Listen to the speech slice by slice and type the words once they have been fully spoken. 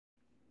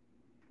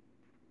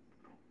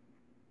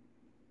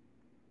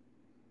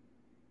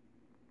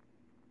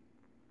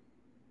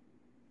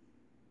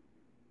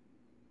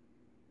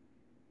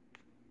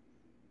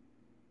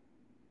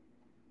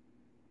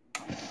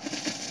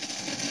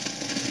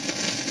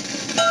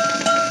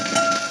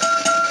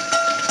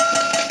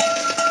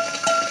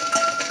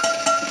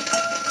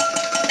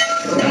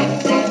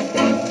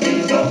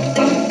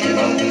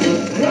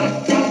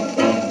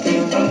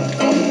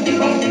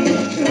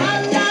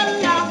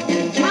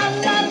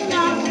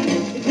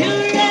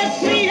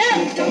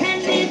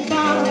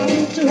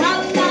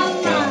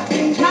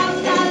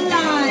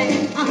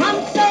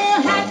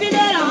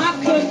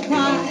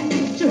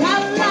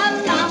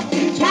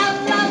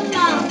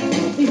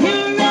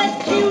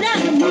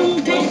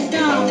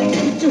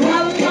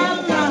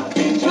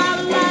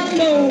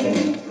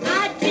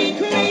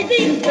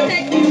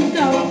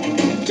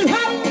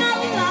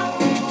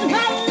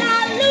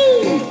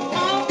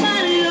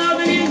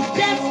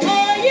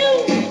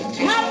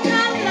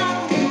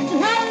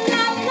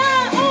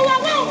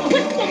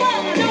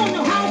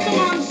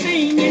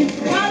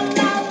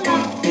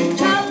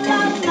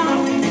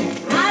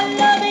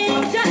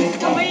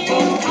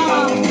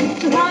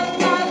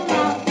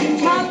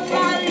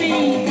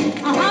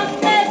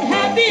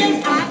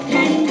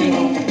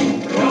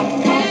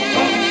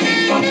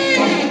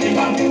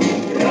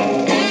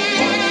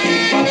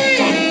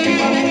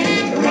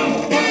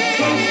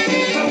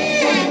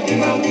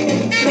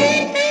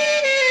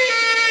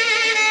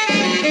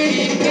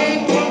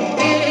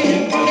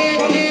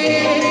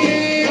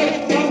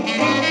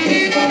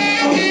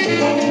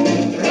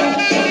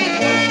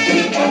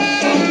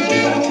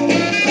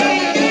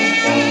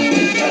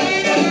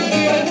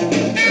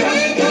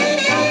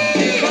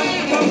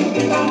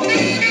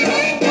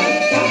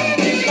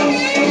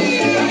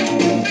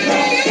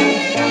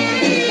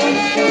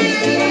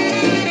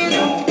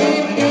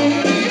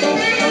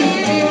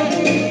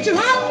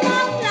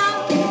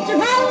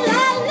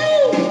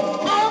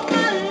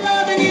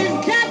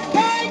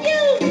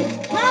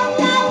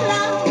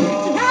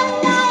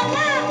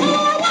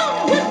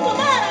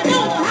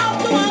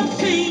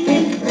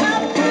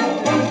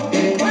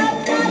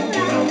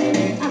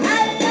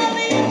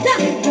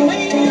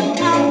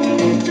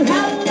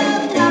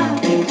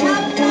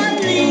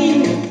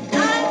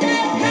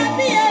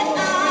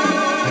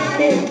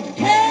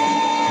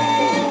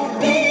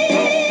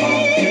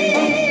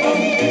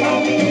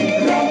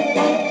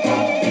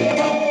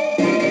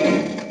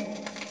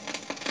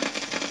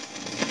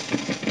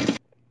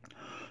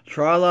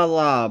Tra La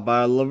La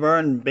by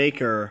LaVerne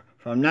Baker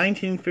from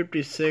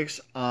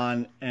 1956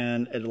 on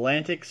an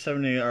Atlantic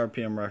 78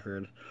 RPM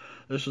record.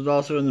 This was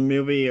also in the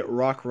movie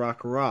Rock,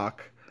 Rock,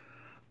 Rock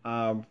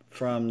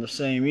from the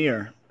same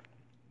year.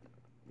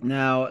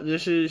 Now,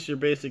 this is your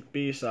basic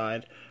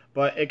B-side,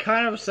 but it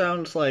kind of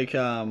sounds like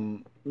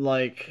one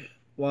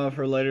of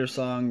her later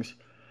songs,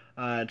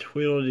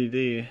 Tweedle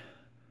Dee.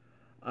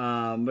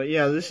 But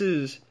yeah, this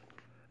is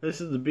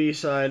the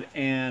B-side,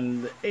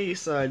 and the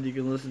A-side you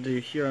can listen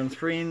to here on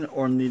screen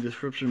or in the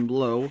description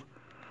below.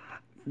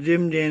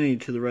 Jim Dandy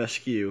to the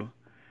Rescue.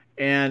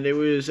 And it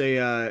was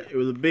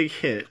a big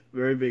hit,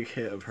 very big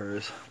hit of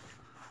hers.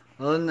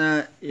 Other than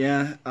that,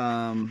 yeah,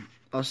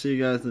 I'll see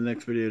you guys in the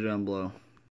next video down below.